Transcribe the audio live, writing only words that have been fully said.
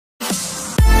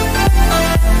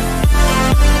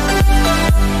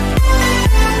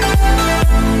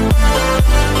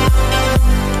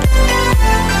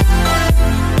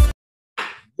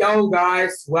Hello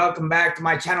guys, welcome back to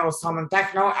my channel Salman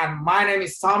Techno, and my name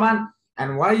is Salman.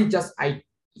 And why I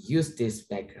use this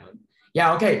background?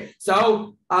 Yeah, okay.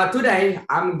 So today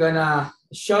I'm gonna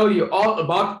show you all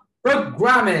about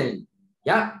programming.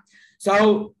 Yeah.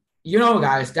 So you know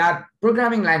guys that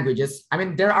programming languages,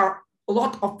 there are a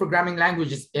lot of programming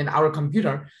languages in our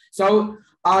computer. So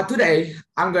today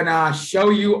I'm gonna show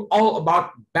you all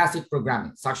about basic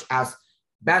programming, such as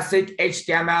basic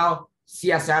HTML,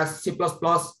 CSS, C++,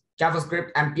 JavaScript,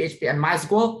 and PHP and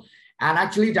MySQL. And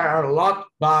actually there are a lot,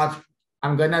 but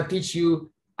I'm gonna teach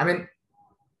you,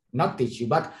 not teach you,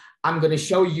 but I'm gonna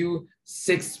show you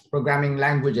 6 programming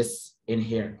languages in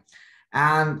here.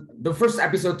 And the first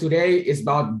episode today is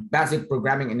about basic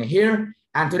programming in here.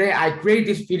 And today I create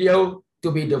this video to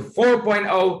be the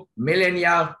 4.0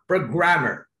 millennial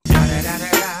programmer.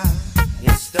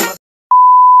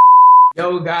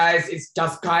 Yo guys, it's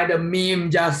just kind of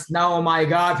meme just now. Oh my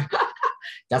god.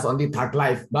 That's only Tag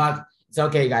Life, but it's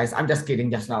okay guys, I'm just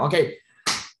kidding just now. Okay,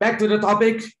 back to the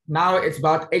topic. Now it's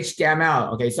about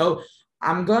HTML. Okay, so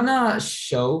I'm gonna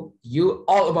show you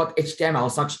all about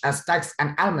HTML, such as text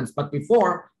and elements. But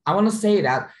before, I want to say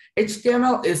that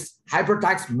HTML is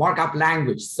hypertext markup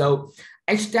language. So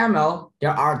HTML,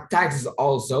 there are tags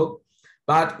also,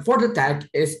 but for the tag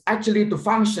is actually the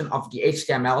function of the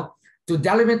HTML to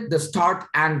delimit the start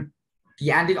and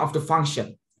the ending of the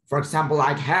function. For example,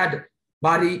 like head,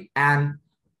 body, and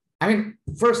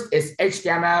first is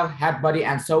HTML, head, body,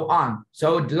 and so on.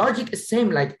 So the logic is same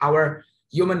like our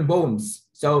human bones.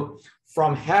 So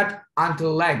from head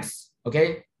until legs,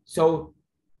 okay? So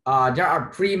there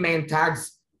are 3 main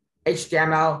tags,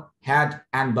 HTML, head,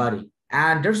 and body.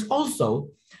 And there's also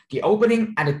the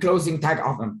opening and the closing tag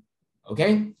of them,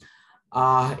 okay?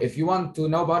 If you want to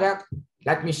know about that,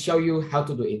 let me show you how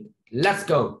to do it. Let's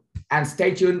go and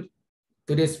stay tuned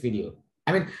to this video.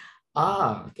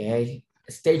 Okay.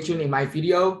 Stay tuned in my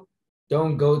video.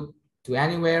 Don't go to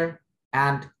anywhere.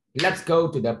 And let's go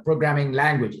to the programming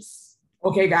languages.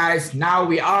 Okay, guys, now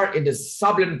we are in the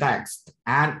Sublime Text.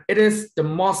 And it is the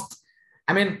most,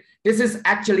 this is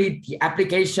actually the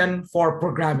application for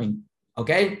programming.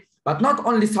 Okay. But not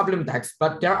only Sublime Text,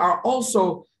 but there are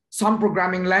also some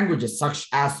programming languages such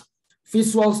as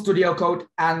Visual Studio Code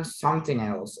and something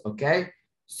else. Okay.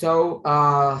 So,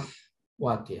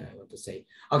 what did I want to say?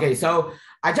 Okay, so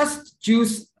I just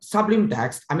choose Sublime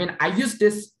Text. I use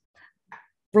this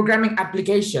programming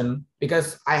application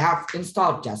because I have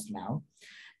installed just now.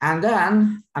 And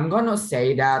then I'm gonna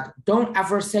say that don't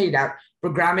ever say that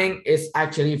programming is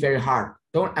actually very hard.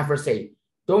 Don't ever say.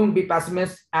 Don't be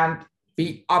pessimist and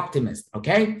be optimist,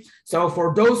 okay? So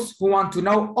for those who want to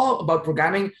know all about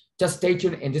programming, just stay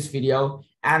tuned in this video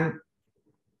and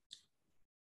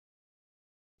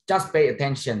just pay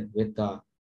attention with the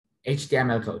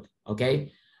HTML code,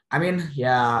 okay?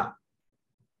 Yeah,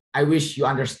 I wish you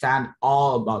understand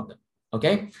all about them,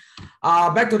 okay?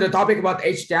 Back to the topic about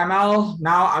HTML.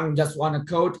 Now I'm just want to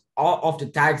code all of the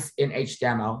tags in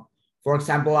HTML. For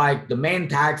example, like the main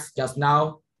tags just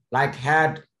now, like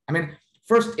head.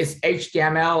 First is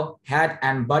HTML, head,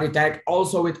 and body tag,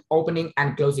 also with opening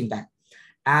and closing tag.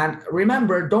 And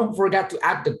remember, don't forget to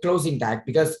add the closing tag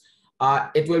because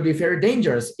it will be very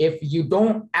dangerous if you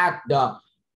don't add the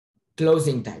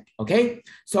closing tag, okay?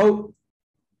 So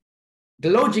the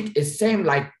logic is same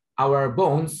like our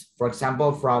bones, for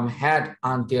example, from head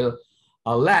until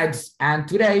legs. And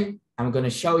today I'm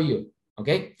gonna show you,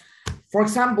 okay? For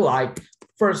example, like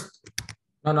first,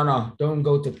 no, don't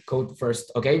go to code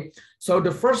first, okay? So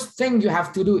the first thing you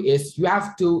have to do is you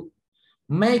have to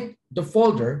make the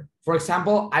folder. For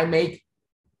example, I make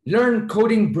Learn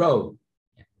Coding Bro.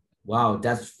 Wow,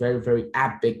 that's very, very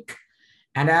epic.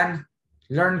 And then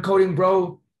Learn Coding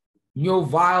Bro, new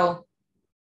file,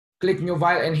 click new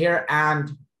file in here and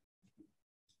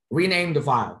rename the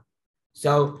file.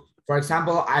 So for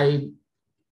example, I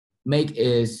make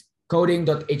is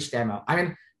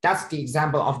coding.html. That's the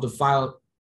example of the file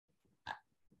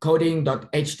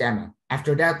coding.html.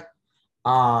 After that,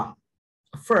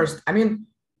 first,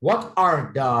 what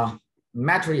are the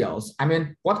materials?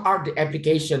 What are the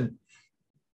application?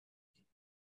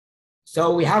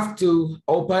 So we have to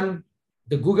open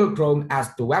the Google Chrome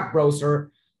as the web browser,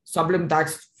 Sublime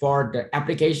Text for the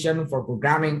application, for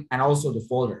programming, and also the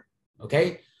folder,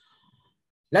 okay?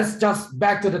 Let's just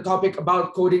back to the topic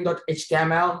about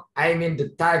coding.html.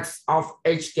 The tags of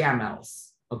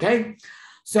HTMLs, okay?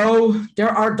 So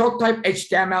there are doc type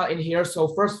HTML in here. So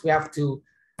first we have to,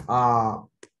 oh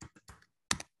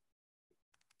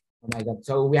my God.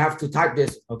 So we have to type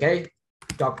this, okay?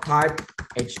 Doc type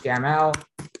HTML.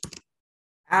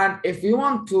 And if you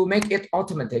want to make it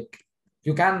automatic,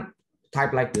 you can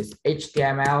type like this,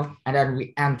 HTML, and then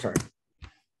we enter.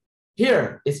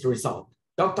 Here is the result.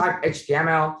 Don't type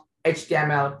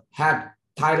HTML, head,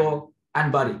 title,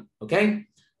 and body, okay?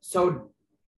 So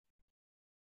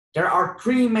there are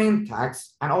 3 main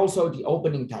tags and also the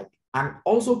opening tag and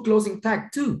also closing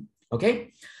tag too,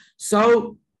 okay?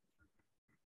 So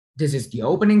this is the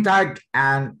opening tag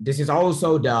and this is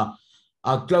also the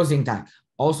closing tag,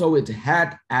 also with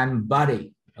head and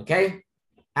body, okay?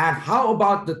 And how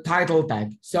about the title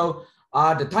tag? So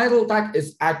the title tag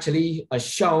is actually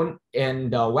shown in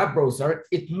the web browser.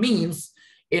 It means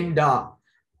in the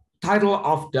title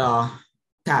of the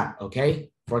tab,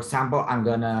 okay? For example, I'm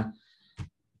gonna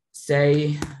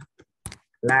say,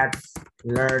 let's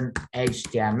learn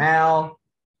HTML.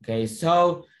 Okay,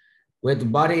 so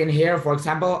with body in here, for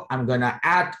example, I'm gonna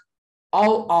add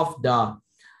all of the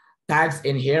tags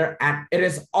in here, and it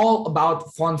is all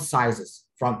about font sizes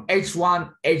from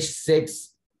H1, H6,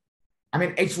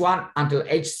 H1 until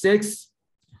H6,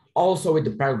 also with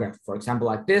the paragraph, for example,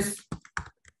 like this,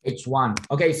 H1.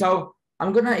 Okay, so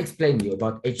I'm gonna explain to you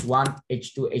about H1,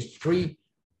 H2, H3,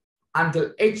 until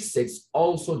H6,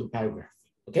 also the paragraph,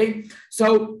 okay?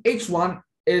 So H1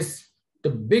 is the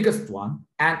biggest one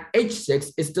and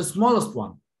H6 is the smallest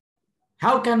one.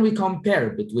 How can we compare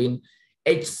between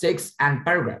H6 and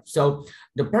paragraph? So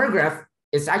the paragraph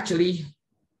is actually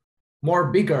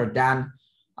more bigger than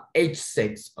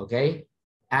H6, okay?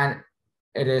 And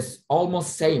it is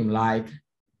almost same like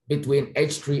between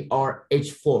H3 or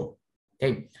H4,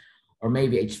 okay? Or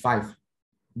maybe H5.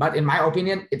 But in my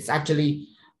opinion, it's actually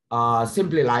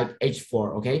simply like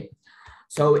H4, okay?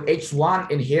 So H1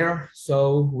 in here,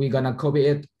 so we're gonna copy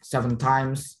it 7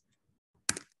 times.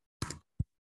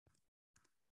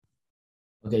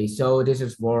 Okay, so this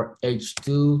is for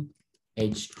H2,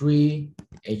 H3,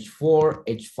 H4,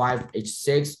 H5,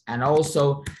 H6, and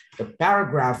also the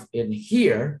paragraph in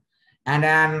here. And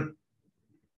then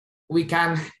we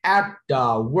can add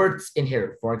the words in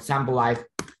here. For example, like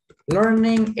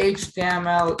learning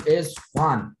HTML is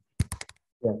fun.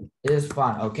 Yeah, it is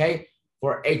fun, okay,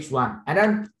 for H1. And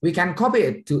then we can copy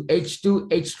it to H2,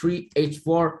 H3,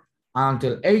 H4,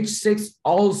 until H6,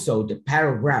 also the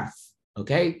paragraph,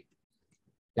 okay?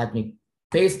 Let me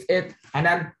paste it. And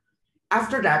then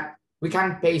after that, we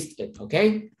can paste it,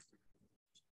 okay?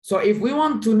 So if we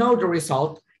want to know the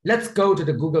result, let's go to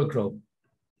the Google Chrome.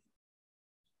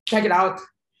 Check it out.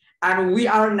 And we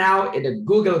are now in the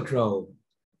Google Chrome.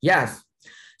 Yes.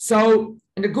 So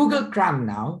in the Google Chrome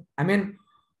now,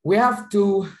 we have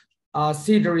to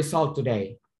see the result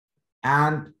today.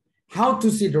 And how to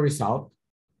see the result?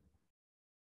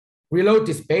 Reload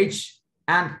this page,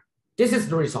 and this is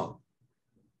the result.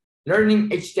 Learning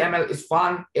HTML is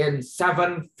fun in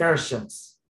 7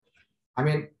 versions.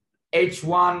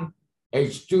 H1,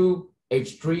 H2,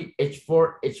 H3,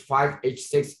 H4, H5,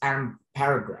 H6, and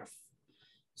paragraph.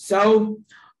 So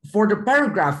for the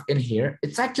paragraph in here,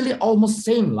 it's actually almost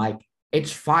same like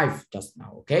H5 just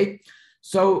now, okay?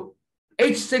 So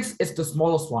H6 is the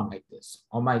smallest one like this.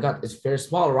 Oh my God, it's very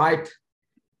small, right?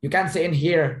 You can say in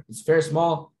here, it's very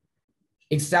small,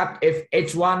 except if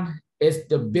H1 is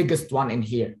the biggest one in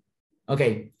here.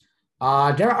 Okay,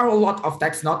 there are a lot of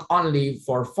text, not only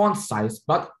for font size,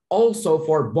 but also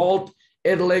for bold,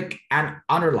 italic, and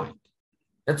underlined.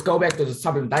 Let's go back to the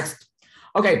sublime text.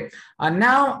 Okay,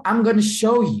 now I'm going to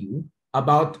show you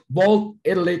about bold,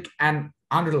 italic, and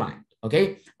underlined.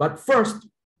 Okay, but first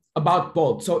about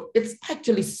bold. So it's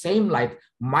actually same like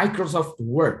Microsoft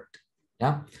Word.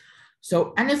 Yeah.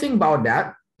 So anything about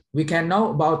that, we can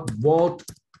know about bold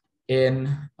in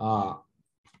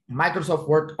Microsoft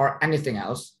Word or anything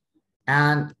else.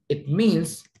 And it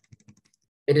means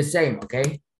it is same,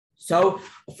 okay? So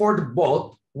for the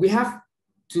bold, we have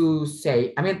to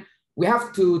say, we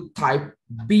have to type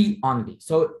B only.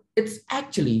 So it's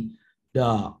actually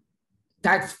the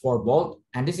tags for bold,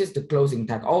 and this is the closing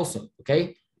tag also,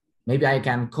 okay? Maybe I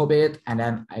can copy it and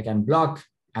then I can block.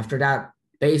 After that,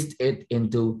 paste it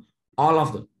into all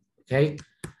of them, okay?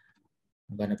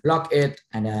 I'm gonna block it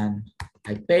and then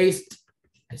I paste,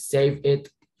 I save it,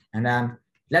 and then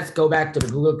let's go back to the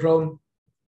Google Chrome.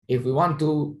 If we want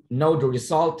to know the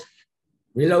result,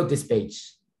 reload this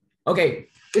page. Okay,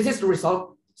 this is the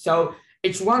result. So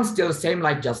H1 still the same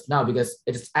like just now because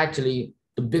it's actually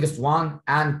the biggest one,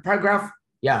 and paragraph,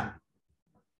 yeah,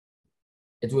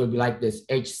 it will be like this,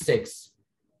 H6.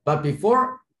 But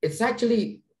before, it's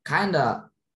actually kind of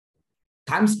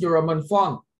Times New Roman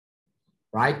font,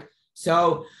 right?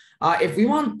 So if we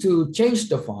want to change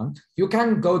the font, you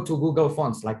can go to Google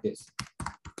Fonts like this.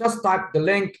 Just type the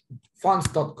link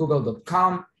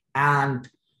fonts.google.com and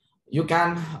you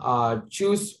can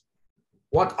choose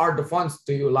what are the fonts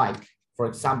do you like? For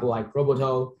example, like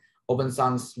Roboto, Open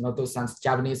Sans, Noto Sans,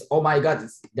 Japanese. Oh my God,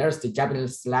 there's the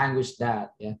Japanese language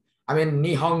that, yeah. I mean,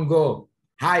 Nihongo.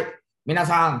 Hi,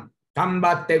 minasan,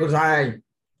 ganbatte kudasai.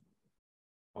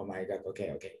 Oh my God,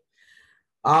 okay.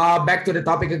 Back to the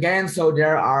topic again. So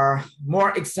there are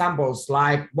more examples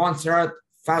like One-Shot,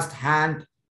 Fast Hand,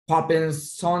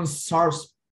 Poppins,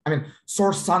 Source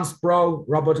Sans Pro,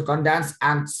 Roboto Condense,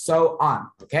 and so on,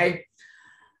 okay?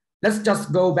 Let's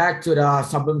just go back to the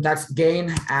Sublime Text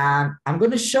again, and I'm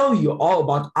going to show you all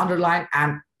about underline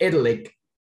and italic.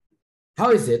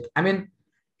 How is it? I mean,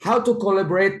 how to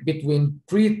collaborate between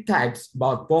three tags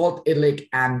about bold, italic,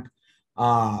 and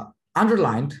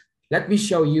underlined. Let me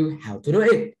show you how to do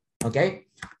it, okay?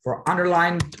 For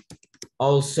underlined,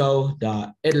 also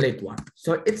the italic one.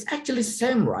 So it's actually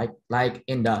same, right? Like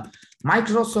in the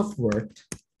Microsoft Word.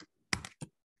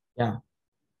 Yeah.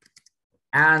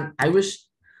 And I wish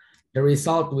the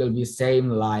result will be same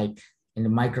like in the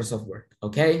Microsoft Word,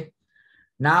 okay?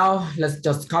 Now let's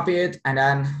just copy it and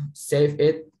then save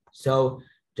it. So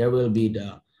there will be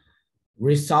the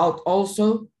result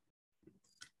also.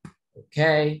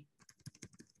 Okay.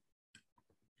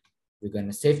 We're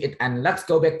gonna save it and let's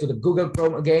go back to the Google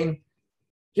Chrome again.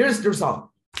 Here's the result.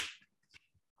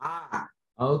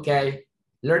 Okay.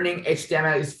 Learning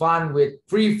HTML is fun with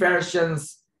 3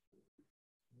 versions,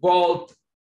 bold,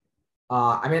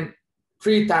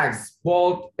 3 tags,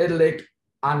 bold, italic,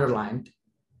 underlined.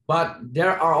 But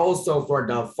there are also for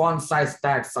the font size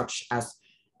tags such as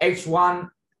H1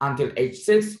 until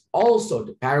H6, also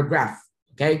the paragraph,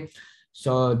 okay?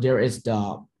 So there is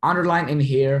the underline in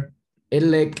here,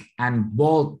 italic, and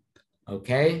bold,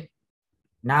 okay?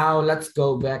 Now let's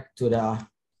go back to the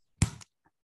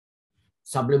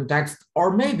Sublime Text,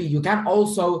 or maybe you can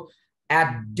also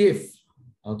add div,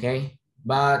 okay?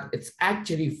 But it's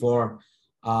actually for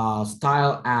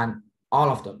style and all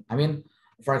of them. I mean,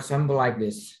 for example, like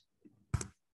this.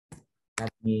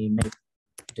 Let me make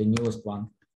the newest one.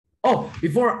 Oh,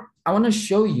 before I want to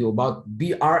show you about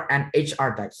BR and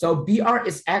HR tags. So BR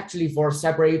is actually for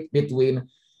separate between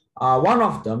one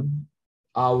of them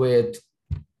with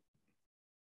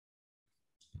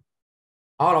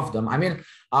all of them. I mean,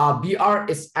 BR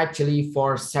is actually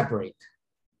for separate.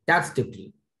 That's the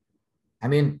key. I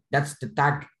mean, that's the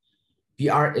tag.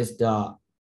 BR is the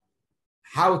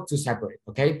how to separate,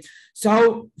 okay?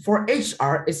 So for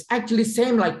HR, it's actually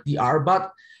same like BR,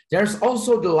 but there's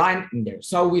also the line in there.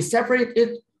 So we separate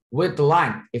it with the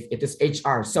line if it is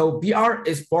HR. So BR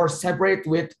is for separate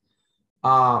with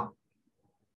the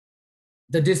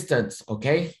distance,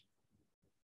 okay?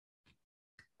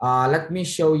 Let me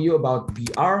show you about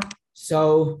BR.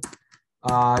 So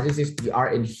this is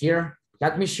BR in here.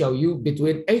 Let me show you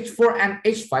between H4 and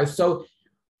H5. So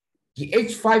the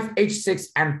H5, H6,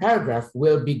 and paragraph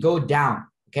will be go down,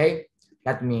 okay?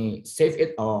 Let me save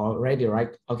it already,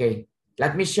 right? Okay,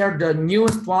 let me share the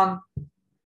newest one.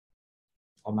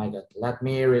 Oh my God, let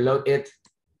me reload it.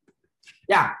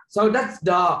 Yeah, so that's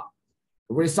the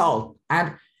result.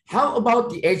 And how about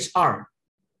the HR?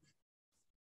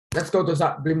 Let's go to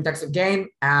Sublime Text again,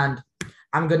 and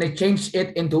I'm gonna change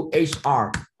it into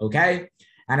HR, okay?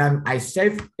 And then I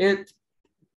save it,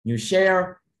 you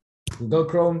share, Google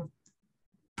Chrome,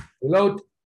 reload.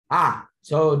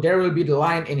 So there will be the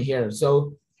line in here.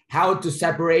 So how to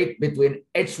separate between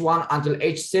H1 until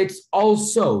H6,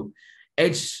 also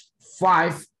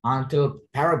H5 until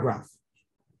paragraph.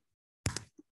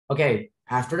 Okay,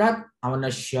 after that, I want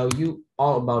to show you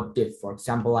all about div. For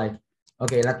example, like,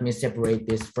 okay, let me separate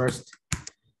this first.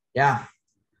 Yeah.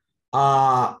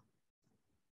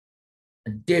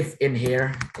 Div in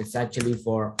here, it's actually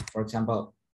for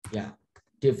example, yeah,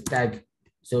 div tag.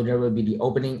 So there will be the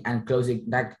opening and closing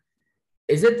tag.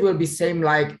 Is it will be same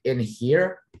like in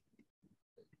here?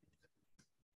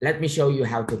 Let me show you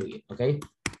how to do it, okay?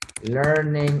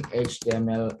 Learning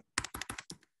HTML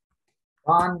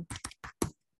on,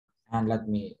 and let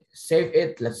me save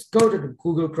it. Let's go to the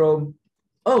Google Chrome.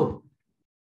 Oh,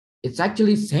 it's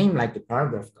actually same like the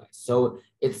paragraph, guys. So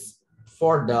it's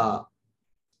for the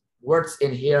words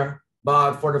in here,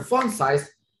 but for the font size,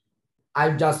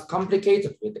 I've just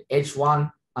complicated with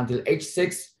H1 until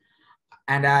H6,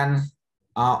 and then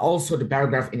also the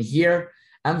paragraph in here,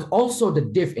 and also the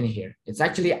div in here. It's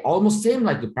actually almost same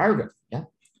like the paragraph, yeah,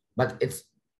 but it's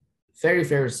very,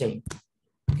 very same.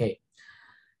 Okay,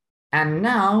 and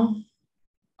now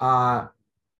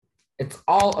it's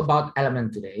all about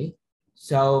element today.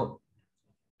 So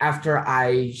after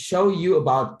I show you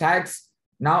about tags,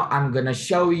 now I'm gonna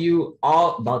show you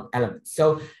all about elements.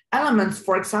 So elements,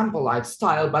 for example, like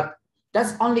style, but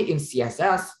that's only in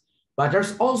CSS. but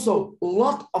there's also a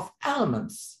lot of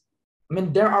elements. I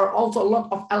mean, there are also a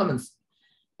lot of elements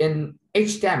in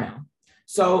HTML.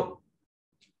 So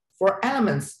for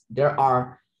elements, there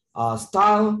are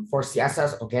style for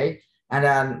CSS, okay? And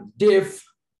then div,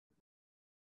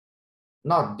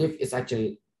 not div is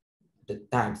actually the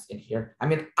tags in here. I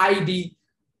mean, ID,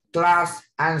 class,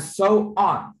 and so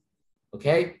on,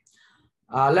 okay?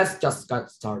 Let's just get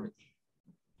started.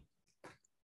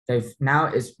 Okay, now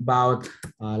it's about,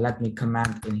 let me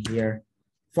comment in here.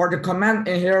 For the comment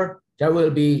in here, there will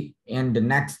be in the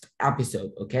next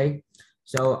episode, okay?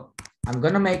 So I'm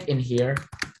gonna make in here,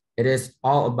 it is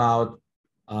all about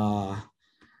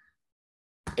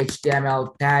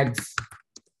HTML tags,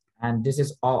 and this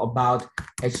is all about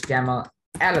HTML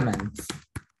elements.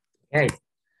 Okay,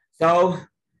 so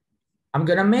I'm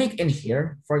gonna make in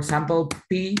here, for example,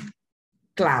 P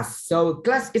class. So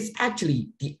class is actually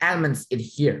the elements in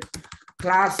here.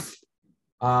 Class,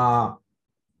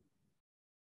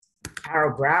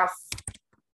 paragraph,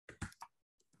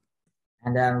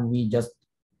 and then we just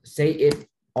say it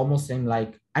almost same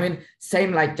like, I mean,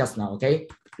 same like just now, okay?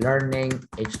 Learning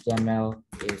HTML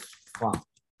is fun.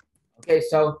 Okay,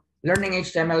 so learning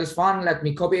HTML is fun. Let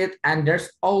me copy it. And there's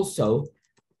also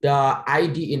the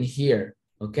ID in here,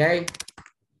 okay?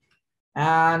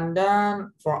 And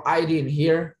then for ID in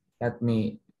here, let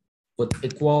me put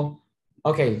equal.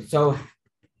 Okay, so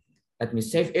let me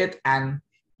save it and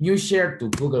new share to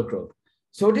Google Chrome.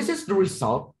 So this is the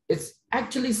result. It's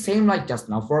actually same like just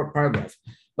now for paragraph.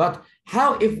 But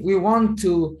how if we want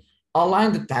to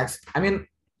align the text? I mean,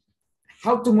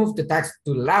 how to move the text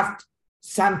to left,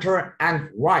 center, and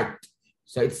right.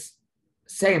 So it's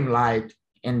same like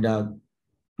in the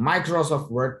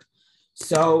Microsoft Word.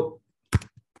 So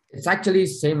it's actually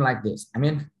same like this. I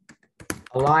mean,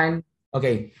 align.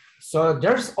 Okay, so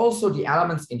there's also the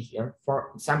elements in here.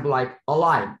 For example, like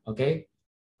align, okay?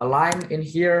 Align in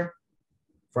here,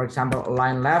 for example,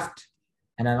 align left.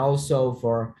 And then also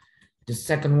for the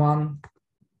second one,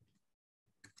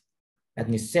 let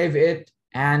me save it.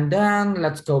 And then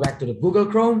let's go back to the Google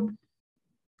Chrome.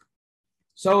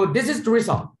 So this is the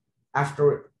result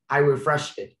after I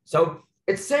refresh it. So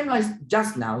it's same like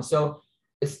just now. So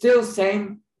it's still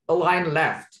same align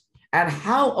left. And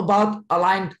how about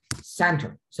align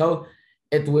center? So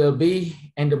it will be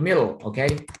in the middle,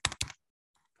 okay?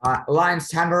 Align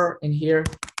center in here.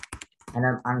 And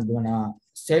then I'm gonna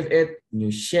save it,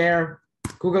 new share,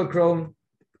 Google Chrome,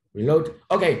 reload.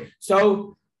 Okay,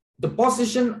 so the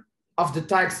position of the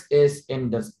text is in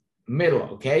the middle,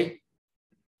 okay?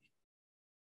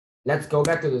 Let's go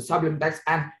back to the Sublime Text.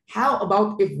 And how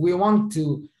about if we want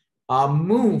to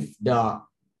move the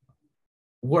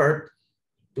word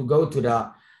to go to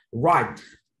the right?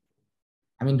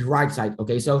 I mean, the right side,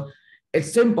 okay? So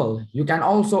it's simple. You can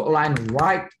also align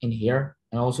right in here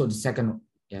and also the second,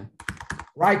 yeah,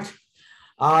 right.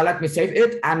 Let me save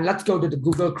it and let's go to the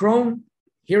Google Chrome.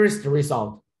 Here is the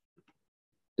result.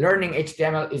 Learning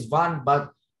HTML is fun,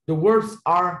 but the words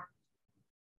are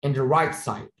in the right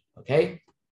side, okay?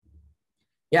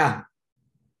 Yeah,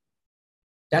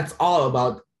 that's all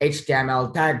about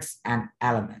HTML tags and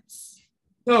elements.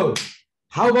 So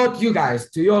how about you guys?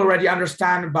 Do you already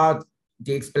understand about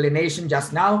the explanation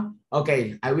just now?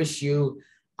 Okay, I wish you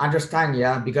understand,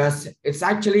 yeah, because it's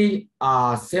actually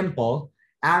simple.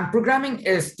 And programming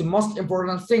is the most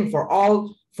important thing for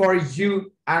all, for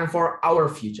you and for our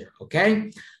future,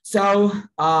 okay? So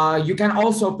you can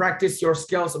also practice your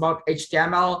skills about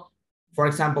HTML, for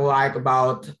example, like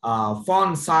about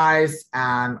font size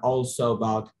and also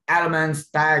about elements,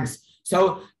 tags.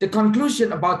 So the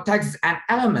conclusion about tags and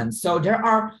elements. So there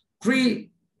are three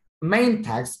main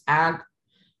tags and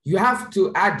you have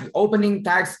to add the opening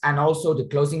tags and also the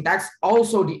closing tags,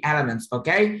 also the elements,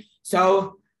 okay?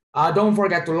 So don't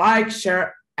forget to like,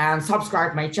 share, and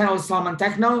subscribe my channel, Salman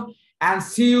Techno, and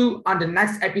see you on the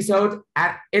next episode.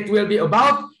 And it will be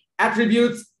about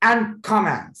attributes and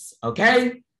comments,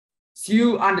 okay? See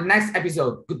you on the next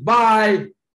episode. Goodbye.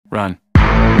 Run.